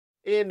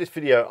In this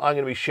video, I'm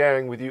going to be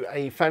sharing with you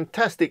a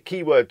fantastic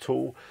keyword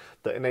tool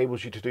that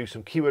enables you to do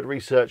some keyword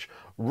research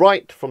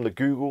right from the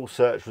Google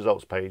search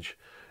results page.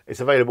 It's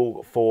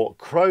available for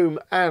Chrome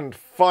and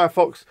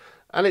Firefox,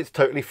 and it's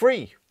totally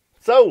free.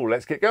 So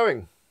let's get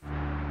going.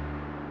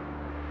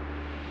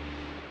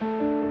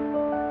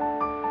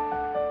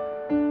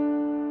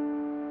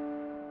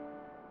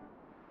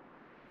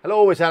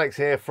 Hello, it's Alex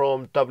here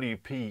from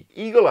WP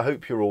Eagle. I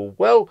hope you're all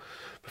well.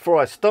 Before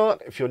I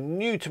start, if you're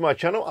new to my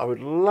channel, I would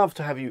love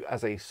to have you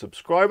as a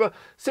subscriber.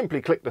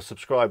 Simply click the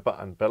subscribe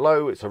button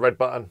below. It's a red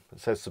button that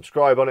says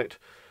subscribe on it.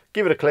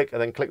 Give it a click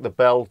and then click the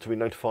bell to be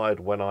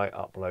notified when I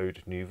upload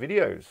new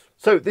videos.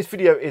 So this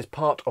video is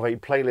part of a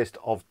playlist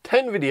of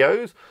 10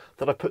 videos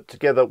that I put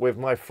together with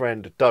my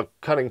friend Doug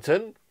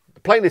Cunnington.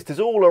 The playlist is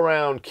all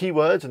around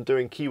keywords and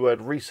doing keyword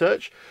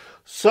research.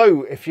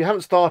 So if you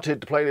haven't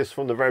started the playlist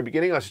from the very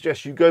beginning, I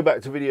suggest you go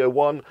back to video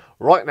 1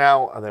 right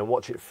now and then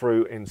watch it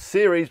through in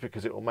series,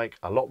 because it will make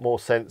a lot more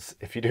sense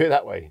if you do it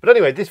that way. But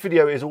anyway, this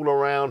video is all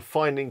around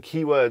finding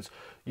keywords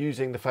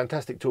using the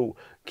fantastic tool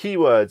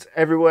Keywords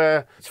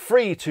Everywhere. It's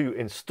free to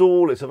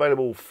install. It's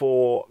available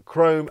for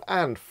Chrome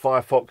and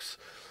Firefox.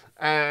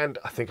 And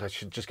I think I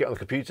should just get on the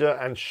computer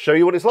and show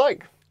you what it's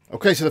like.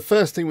 Okay, so the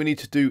first thing we need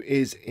to do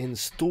is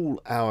install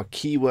our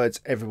Keywords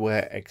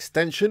Everywhere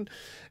extension.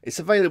 It's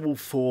available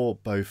for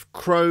both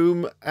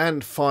Chrome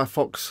and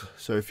Firefox.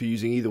 So if you're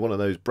using either one of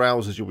those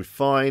browsers, you'll be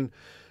fine.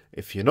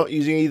 If you're not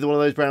using either one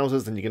of those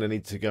browsers, then you're going to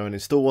need to go and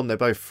install one. They're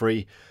both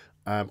free.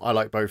 I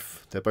like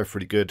both. They're both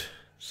really good.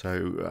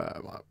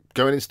 So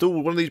go and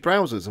install one of these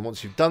browsers. And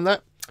once you've done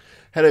that,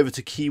 head over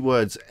to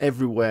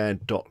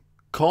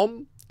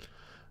keywordseverywhere.com.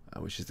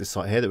 Which is this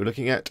site here that we're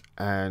looking at,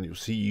 and you'll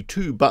see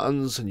 2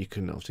 buttons, and you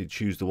can obviously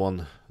choose the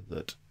one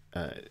that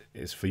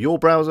is for your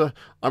browser.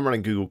 I'm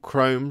running Google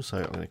Chrome, so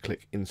I'm going to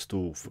click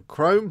Install for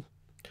Chrome.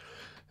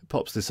 It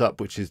pops this up,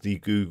 which is the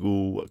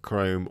Google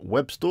Chrome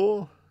Web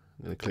Store.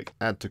 I'm going to click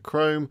Add to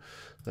Chrome,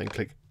 then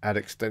click Add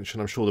Extension.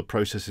 I'm sure the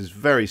process is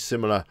very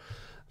similar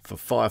for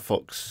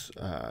Firefox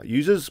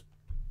users.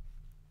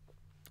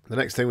 The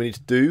next thing we need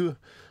to do,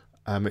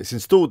 it's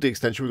installed the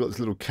extension. We've got this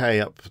little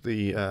K up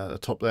the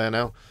top there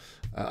now.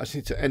 I just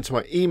need to enter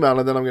my email,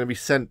 and then I'm going to be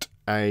sent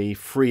a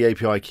free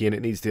API key, and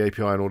it needs the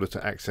API in order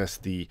to access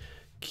the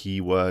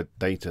keyword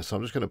data. So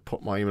I'm just going to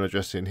put my email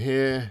address in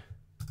here,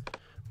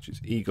 which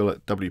is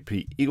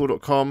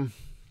eagle@wpeagle.com.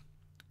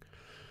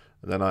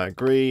 And then I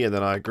agree, and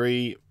then I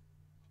agree,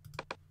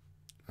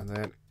 and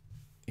then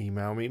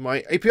email me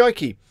my API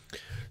key.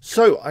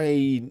 So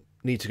I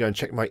need to go and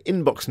check my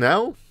inbox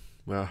now.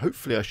 Well,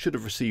 hopefully I should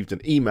have received an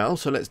email,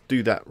 so let's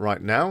do that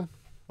right now.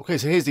 Okay,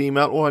 so here's the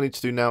email. All I need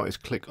to do now is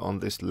click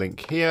on this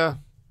link here.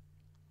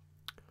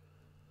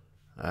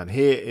 And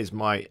here is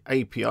my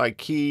API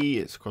key.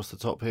 It's across the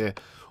top here,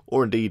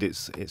 or indeed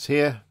it's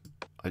here.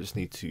 I just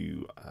need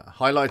to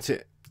highlight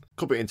it,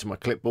 copy it into my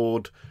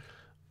clipboard.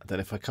 And then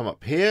if I come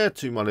up here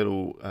to my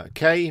little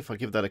K, if I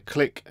give that a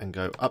click and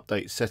go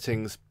update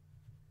settings,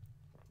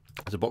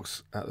 there's a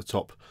box at the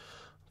top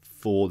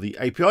for the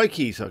API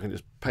key, so I can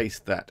just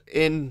paste that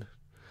in.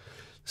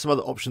 Some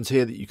other options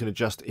here that you can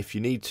adjust if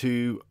you need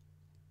to.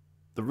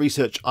 The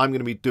research I'm going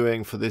to be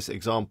doing for this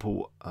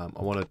example, I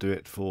want to do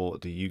it for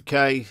the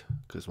UK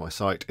because my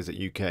site is a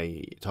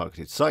UK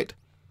targeted site.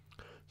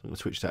 So I'm going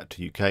to switch that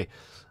to UK,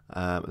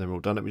 and then we're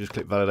all done. Let me just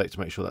click validate to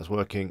make sure that's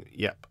working.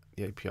 Yep,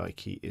 the API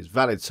key is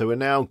valid, so we're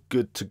now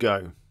good to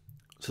go.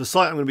 So the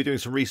site I'm going to be doing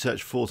some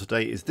research for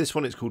today is this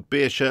one. It's called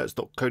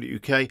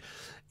beershirts.co.uk.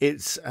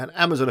 It's an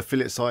Amazon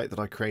affiliate site that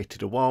I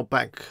created a while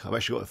back. I've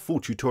actually got a full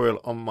tutorial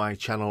on my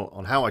channel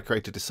on how I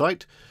created this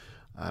site.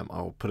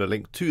 I'll put a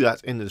link to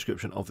that in the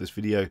description of this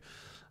video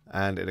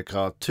and in a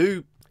card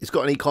too. It's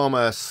got an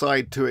e-commerce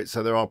side to it,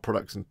 so there are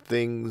products and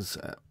things,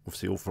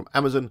 obviously all from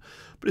Amazon,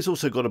 but it's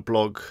also got a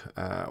blog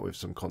with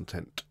some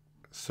content.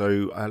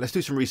 So let's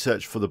do some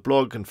research for the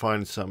blog and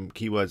find some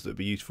keywords that would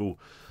be useful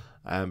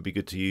and be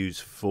good to use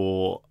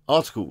for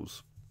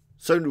articles.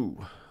 So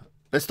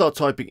let's start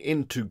typing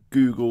into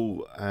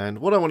Google, and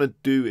what I want to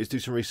do is do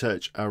some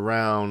research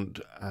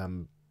around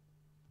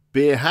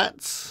beer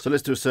hats. So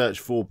let's do a search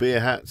for beer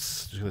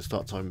hats. Just going to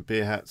start typing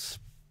beer hats.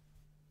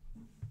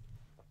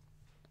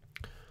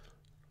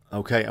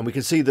 Okay, and we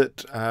can see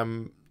that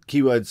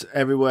Keywords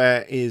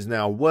Everywhere is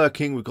now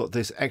working. We've got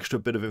this extra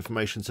bit of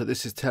information. So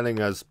this is telling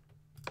us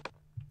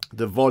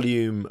the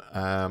volume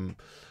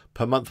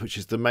per month, which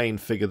is the main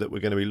figure that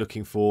we're going to be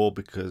looking for,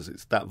 because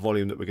it's that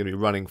volume that we're going to be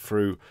running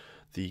through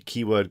the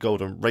Keyword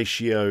Golden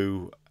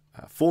Ratio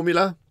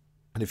formula.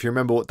 And if you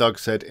remember what Doug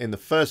said in the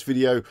first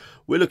video,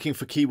 we're looking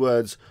for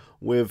keywords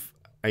with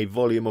a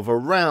volume of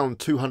around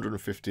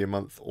 250 a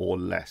month or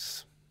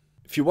less.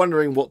 If you're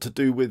wondering what to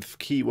do with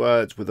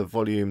keywords with a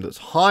volume that's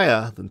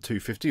higher than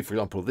 250, for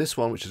example this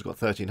one, which has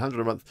got 1300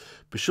 a month,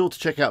 be sure to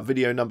check out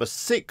video number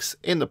 6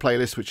 in the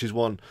playlist, which is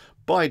one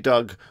by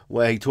Doug,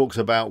 where he talks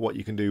about what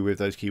you can do with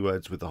those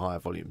keywords with the higher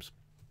volumes.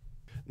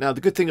 Now,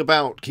 the good thing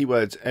about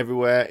Keywords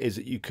Everywhere is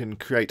that you can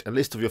create a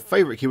list of your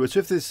favorite keywords. So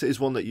if this is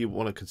one that you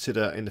want to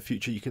consider in the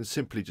future, you can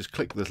simply just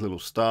click this little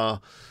star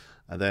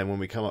And then when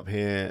we come up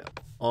here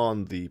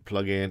on the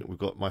plugin, we've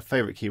got my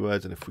favorite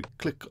keywords. And if we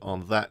click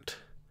on that,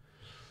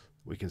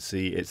 we can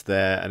see it's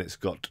there and it's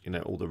got, you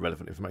know, all the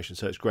relevant information.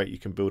 So it's great. You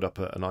can build up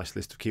a nice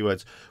list of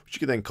keywords, which you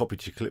can then copy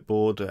to your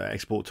clipboard,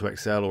 export to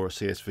Excel or a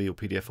CSV or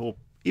PDF, or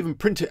even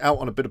print it out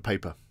on a bit of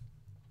paper.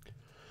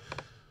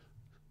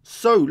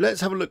 So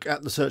let's have a look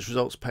at the search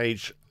results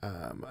page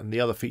and the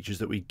other features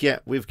that we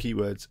get with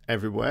keywords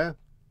everywhere.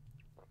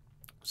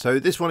 So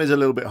this one is a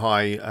little bit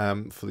high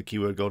for the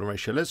keyword golden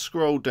ratio. Let's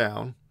scroll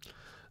down.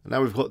 And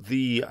now we've got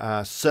the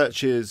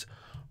searches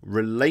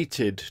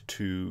related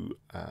to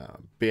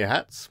beer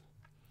hats.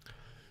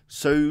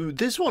 So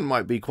this one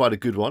might be quite a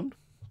good one.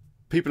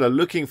 People are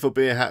looking for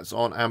beer hats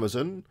on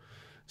Amazon.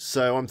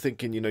 So I'm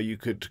thinking, you know, you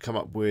could come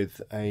up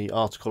with an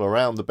article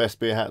around the best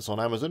beer hats on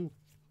Amazon.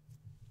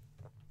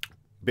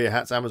 Beer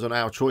hats, Amazon,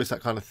 our choice,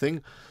 that kind of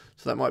thing.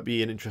 So that might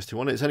be an interesting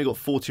one. It's only got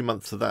 40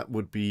 months, so that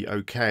would be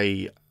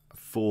okay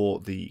for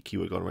the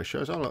keyword golden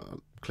ratio. So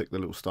I'll click the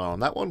little star on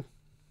that one.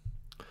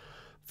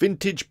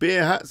 Vintage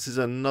beer hats is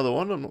another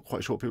one. I'm not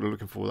quite sure what people are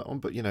looking for that one,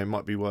 but you know, it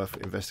might be worth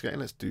investigating.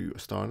 Let's do a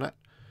star on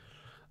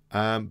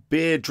that.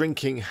 Beer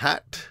drinking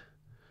hat.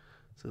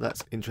 So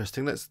that's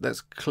interesting.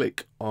 Let's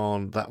click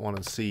on that one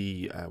and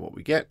see what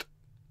we get.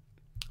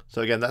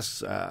 So again,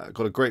 that's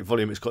got a great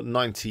volume. It's got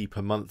 90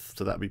 per month,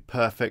 so that'd be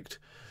perfect.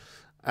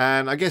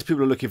 And I guess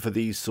people are looking for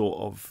these sort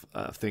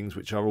of things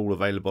which are all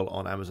available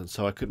on Amazon.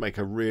 So I could make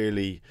a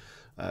really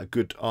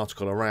good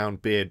article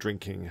around beer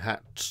drinking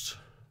hats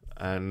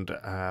and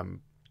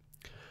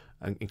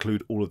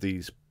include all of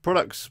these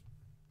products.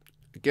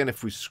 Again,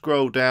 if we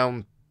scroll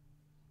down,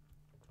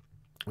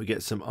 we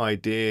get some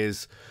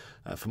ideas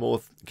for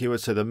more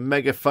keywords. So the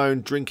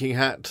megaphone drinking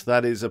hat,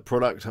 that is a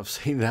product. I've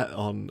seen that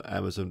on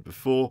Amazon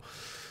before.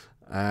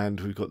 And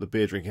we've got the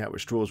beer drinking hat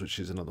with straws, which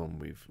is another one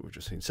we've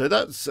just seen. So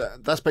that's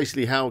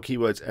basically how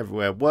keywords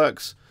everywhere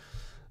works.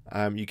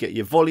 You get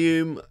your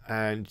volume,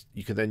 and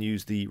you can then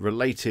use the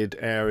related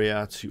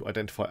area to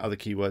identify other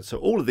keywords. So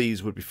all of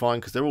these would be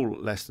fine because they're all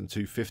less than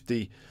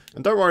 250.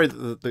 And don't worry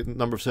that the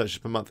number of searches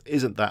per month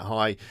isn't that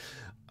high.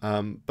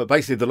 But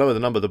basically, the lower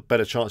the number, the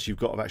better chance you've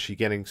got of actually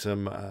getting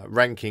some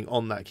ranking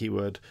on that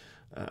keyword,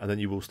 and then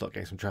you will start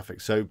getting some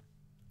traffic. So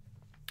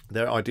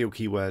they're ideal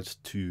keywords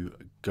to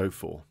go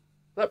for.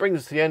 That brings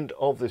us to the end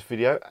of this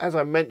video. As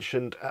I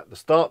mentioned at the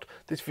start,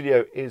 this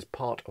video is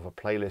part of a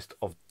playlist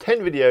of 10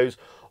 videos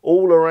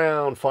all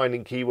around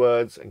finding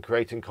keywords and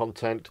creating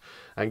content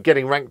and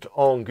getting ranked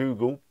on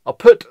Google. I'll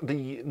put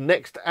the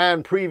next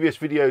and previous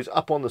videos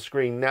up on the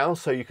screen now,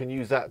 so you can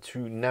use that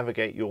to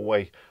navigate your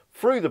way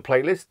through the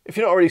playlist. If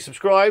you're not already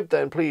subscribed,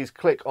 then please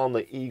click on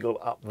the eagle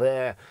up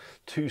there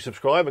to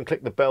subscribe and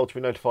click the bell to be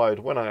notified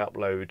when I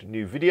upload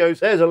new videos.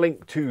 There's a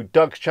link to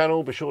Doug's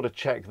channel. Be sure to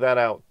check that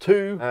out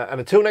too. And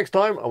until next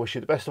time, I wish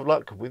you the best of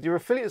luck with your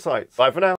affiliate sites. Bye for now.